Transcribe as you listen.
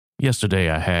Yesterday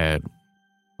I had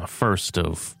my first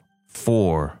of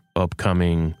 4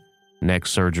 upcoming neck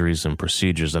surgeries and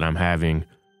procedures that I'm having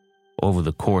over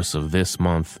the course of this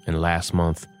month and last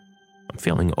month. I'm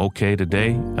feeling okay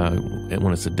today.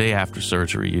 When it's the day after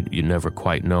surgery, you never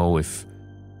quite know if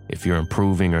you're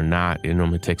improving or not. It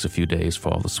normally takes a few days for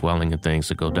all the swelling and things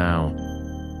to go down.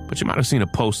 But you might have seen a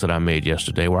post that I made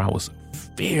yesterday where I was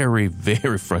very,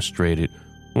 very frustrated.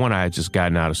 One, I had just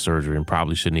gotten out of surgery and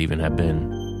probably shouldn't even have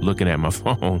been looking at my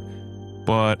phone.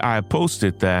 But I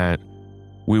posted that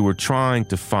we were trying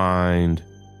to find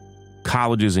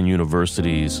colleges and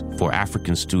universities for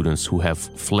African students who have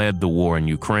fled the war in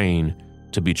Ukraine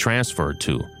to be transferred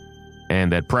to,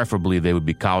 and that preferably they would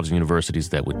be colleges and universities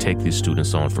that would take these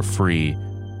students on for free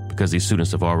because these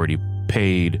students have already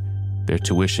paid their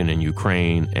tuition in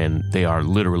Ukraine and they are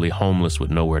literally homeless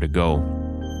with nowhere to go.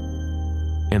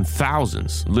 And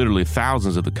literally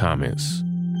thousands of the comments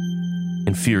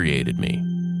infuriated me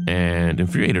and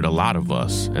infuriated a lot of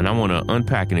us. And I want to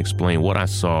unpack and explain what I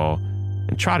saw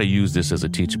and try to use this as a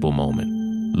teachable moment.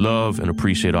 Love and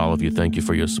appreciate all of you. Thank you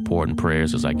for your support and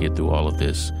prayers as I get through all of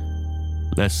this.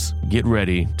 Let's get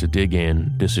ready to dig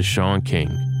in. This is Sean King,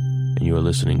 and you are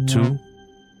listening to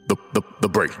The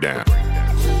Breakdown.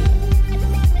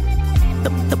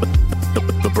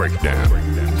 The Breakdown.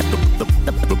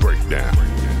 The Breakdown.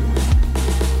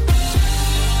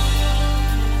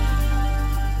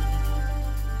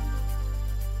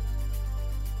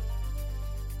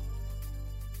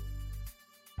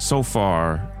 So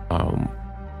far,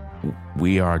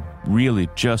 we are really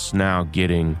just now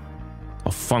getting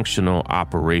a functional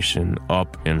operation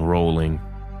up and rolling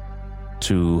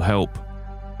to help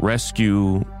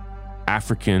rescue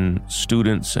African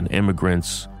students and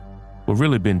immigrants who have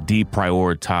really been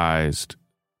deprioritized.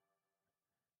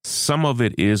 Some of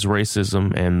it is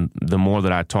racism, and the more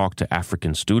that I talk to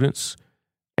African students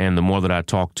and the more that I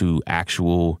talk to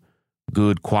actual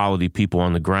good quality people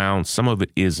on the ground, some of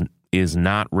it is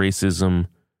not racism,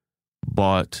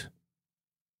 but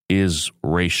is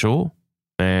racial.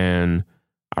 And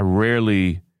I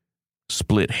rarely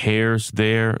split hairs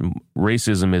there.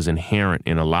 Racism is inherent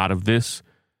in a lot of this,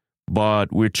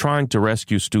 but we're trying to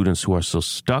rescue students who are still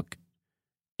stuck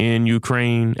in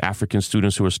Ukraine, African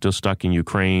students who are still stuck in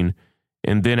Ukraine,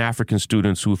 and then African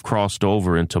students who have crossed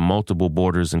over into multiple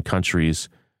borders and countries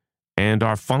and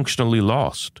are functionally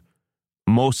lost.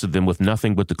 Most of them with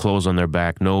nothing but the clothes on their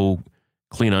back, no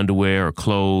clean underwear or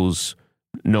clothes,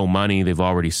 no money. They've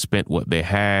already spent what they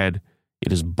had.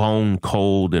 It is bone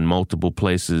cold in multiple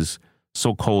places,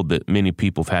 so cold that many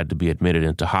people have had to be admitted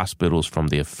into hospitals from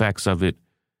the effects of it.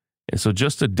 And so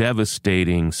just a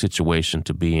devastating situation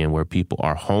to be in where people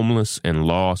are homeless and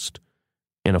lost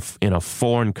in a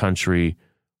foreign country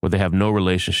where they have no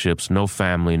relationships, no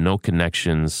family, no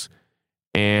connections.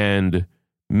 And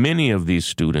many of these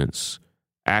students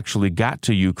actually got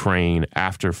to Ukraine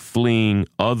after fleeing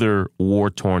other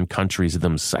war-torn countries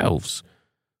themselves.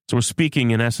 So we're speaking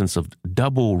in essence of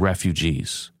double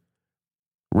refugees.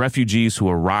 Refugees who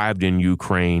arrived in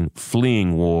Ukraine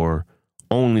fleeing war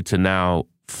only to now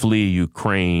flee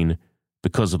Ukraine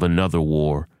because of another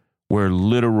war where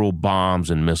literal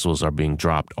bombs and missiles are being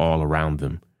dropped all around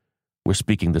them. We're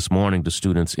speaking this morning to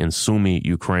students in Sumy,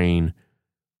 Ukraine,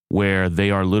 where they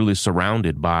are literally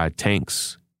surrounded by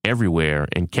tanks everywhere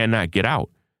and cannot get out.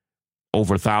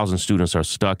 Over 1,000 students are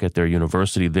stuck at their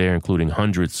university there, including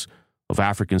hundreds of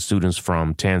African students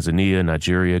from Tanzania,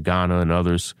 Nigeria, Ghana, and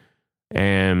others.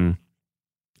 And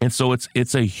so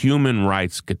it's a human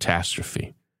rights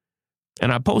catastrophe.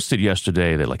 And I posted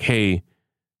yesterday that, like, hey,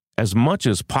 as much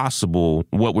as possible,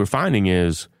 what we're finding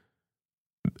is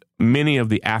many of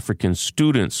the African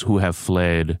students who have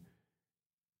fled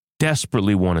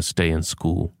desperately want to stay in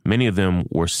school. Many of them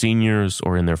were seniors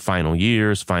or in their final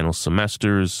years, final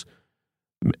semesters.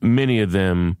 Many of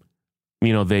them,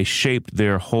 they shaped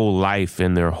their whole life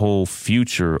and their whole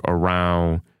future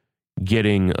around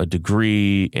getting a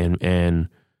degree, and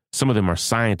some of them are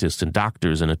scientists and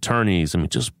doctors and attorneys. I mean,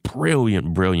 just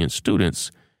brilliant, brilliant students.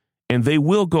 And they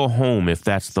will go home if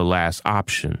that's the last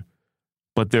option.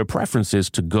 But their preference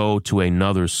is to go to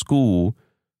another school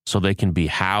so they can be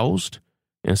housed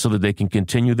and so that they can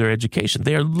continue their education.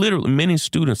 Many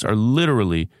students are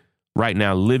literally right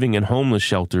now living in homeless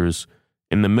shelters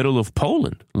in the middle of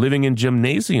Poland, living in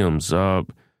gymnasiums.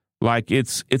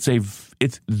 This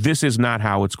is not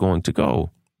how it's going to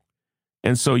go.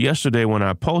 And so yesterday when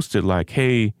I posted, like,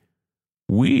 hey,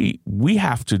 we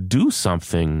have to do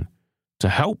something to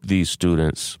help these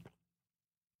students,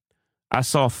 I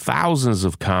saw thousands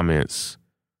of comments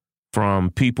from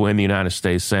people in the United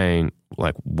States saying,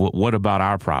 like, what about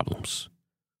our problems?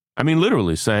 I mean,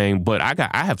 literally saying, but I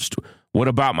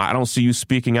don't see you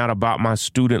speaking out about my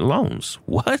student loans.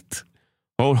 What?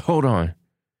 Hold on.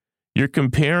 You're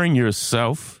comparing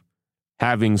yourself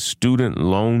having student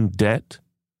loan debt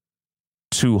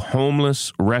to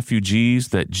homeless refugees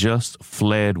that just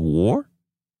fled war?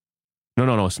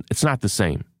 No. It's not the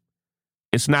same.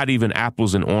 It's not even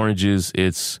apples and oranges.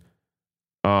 It's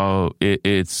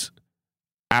apples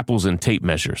and tape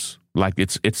measures. Like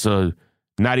it's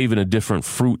not even a different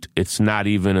fruit. It's not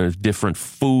even a different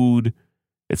food.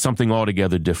 It's something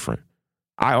altogether different.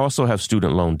 I also have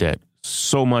student loan debt,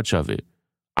 so much of it.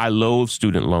 I loathe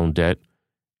student loan debt,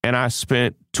 and I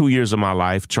spent 2 years of my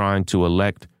life trying to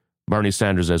elect Bernie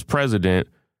Sanders as president,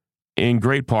 in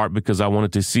great part because I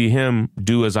wanted to see him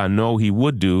do as I know he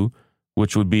would do,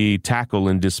 which would be tackle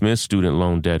and dismiss student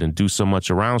loan debt and do so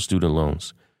much around student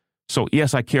loans. So,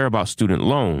 yes, I care about student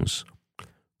loans,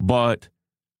 but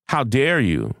how dare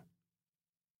you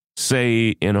say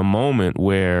in a moment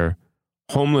where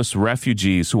homeless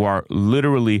refugees who are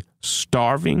literally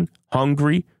starving,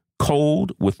 hungry,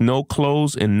 cold, with no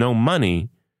clothes and no money,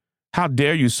 how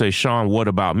dare you say, Sean, what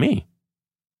about me?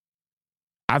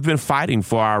 I've been fighting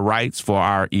for our rights, for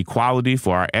our equality,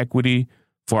 for our equity,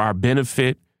 for our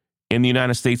benefit in the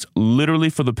United States literally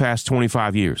for the past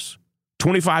 25 years.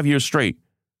 25 years straight,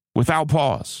 without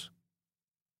pause.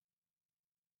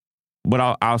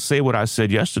 But I'll say what I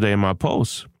said yesterday in my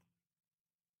post.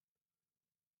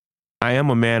 I am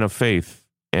a man of faith,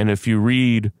 and if you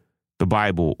read the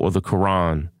Bible or the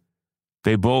Quran,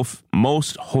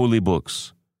 most holy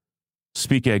books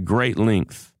speak at great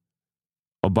length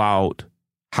about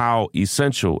how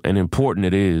essential and important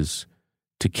it is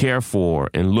to care for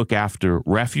and look after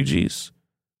refugees,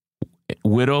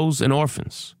 widows, and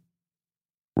orphans.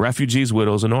 Refugees,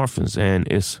 widows, and orphans. And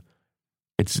it's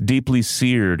deeply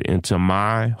seared into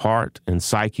my heart and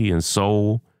psyche and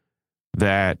soul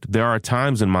that there are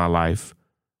times in my life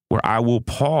where I will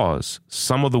pause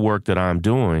some of the work that I'm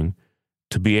doing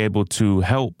to be able to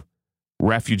help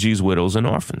refugees, widows, and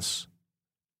orphans.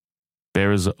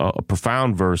 There is a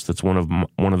profound verse that's one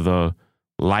of the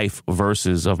life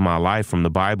verses of my life from the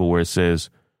Bible where it says,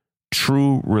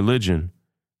 true religion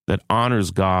that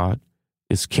honors God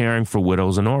is caring for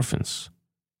widows and orphans.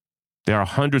 There are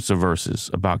hundreds of verses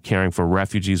about caring for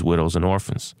refugees, widows, and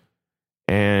orphans.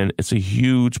 And it's a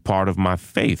huge part of my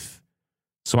faith.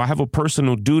 So I have a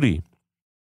personal duty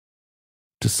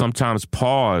to sometimes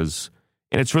pause.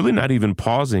 And it's really not even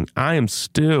pausing. I am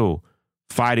still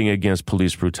fighting against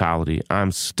police brutality.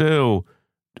 I'm still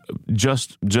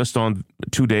just on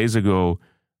 2 days ago,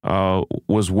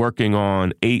 was working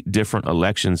on 8 different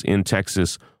elections in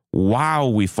Texas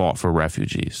while we fought for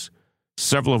refugees.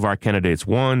 Several of our candidates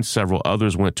won. Several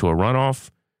others went to a runoff.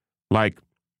 Like,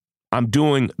 I'm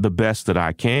doing the best that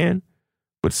I can,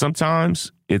 but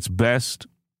sometimes it's best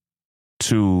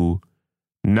to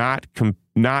not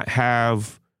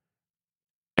have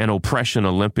an oppression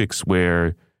Olympics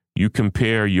where you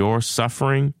compare your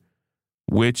suffering,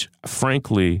 which,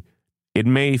 frankly, it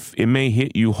may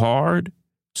hit you hard,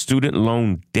 student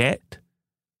loan debt,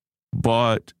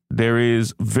 but there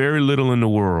is very little in the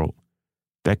world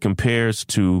that compares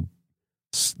to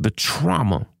the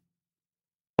trauma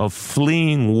of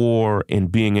fleeing war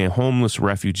and being a homeless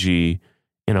refugee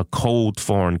in a cold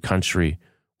foreign country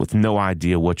with no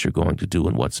idea what you're going to do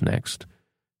and what's next.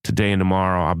 Today and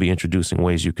tomorrow, I'll be introducing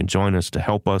ways you can join us to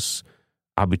help us.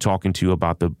 I'll be talking to you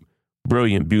about the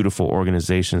brilliant, beautiful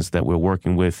organizations that we're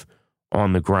working with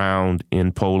on the ground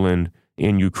in Poland,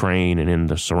 in Ukraine, and in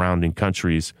the surrounding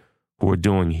countries who are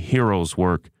doing heroes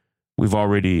work. We've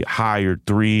already hired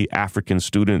 3 African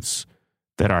students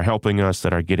that are helping us,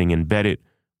 that are getting embedded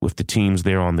with the teams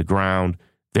there on the ground.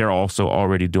 They're also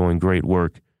already doing great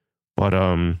work. But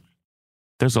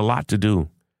there's a lot to do.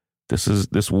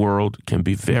 This world can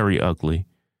be very ugly.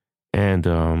 And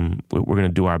we're going to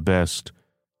do our best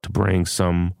to bring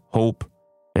some hope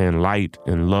and light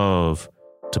and love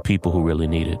to people who really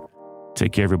need it.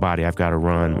 Take care, everybody. I've got to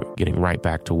run. We're getting right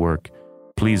back to work.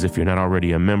 Please, if you're not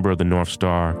already a member of the North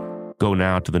Star, go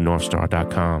now to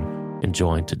thenorthstar.com and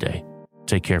join today.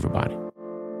 Take care, everybody.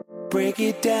 Break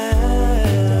it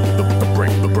down.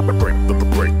 The breakdown.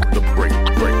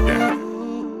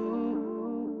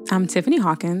 I'm Tiffany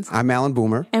Hawkins. I'm Alan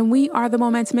Boomer. And we are the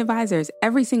Momentum Advisors.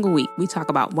 Every single week, we talk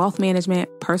about wealth management,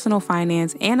 personal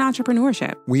finance, and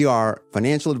entrepreneurship. We are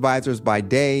financial advisors by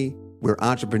day. We're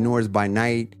entrepreneurs by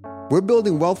night. We're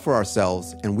building wealth for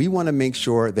ourselves, and we want to make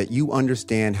sure that you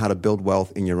understand how to build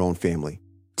wealth in your own family.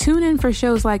 Tune in for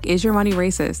shows like Is Your Money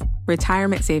Racist?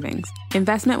 Retirement Savings,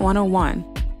 Investment 101,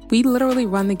 We literally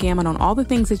run the gamut on all the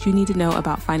things that you need to know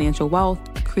about financial wealth,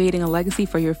 creating a legacy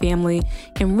for your family,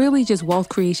 and really just wealth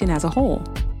creation as a whole.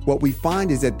 What we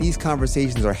find is that these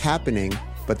conversations are happening,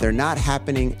 but they're not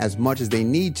happening as much as they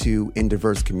need to in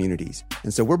diverse communities.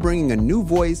 And so we're bringing a new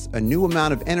voice, a new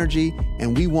amount of energy,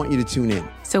 and we want you to tune in.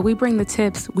 So we bring the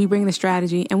tips, we bring the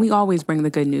strategy, and we always bring the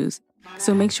good news.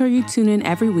 So make sure you tune in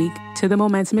every week to the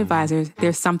Momentum Advisors.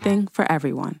 There's something for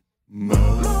everyone.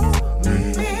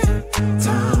 Money.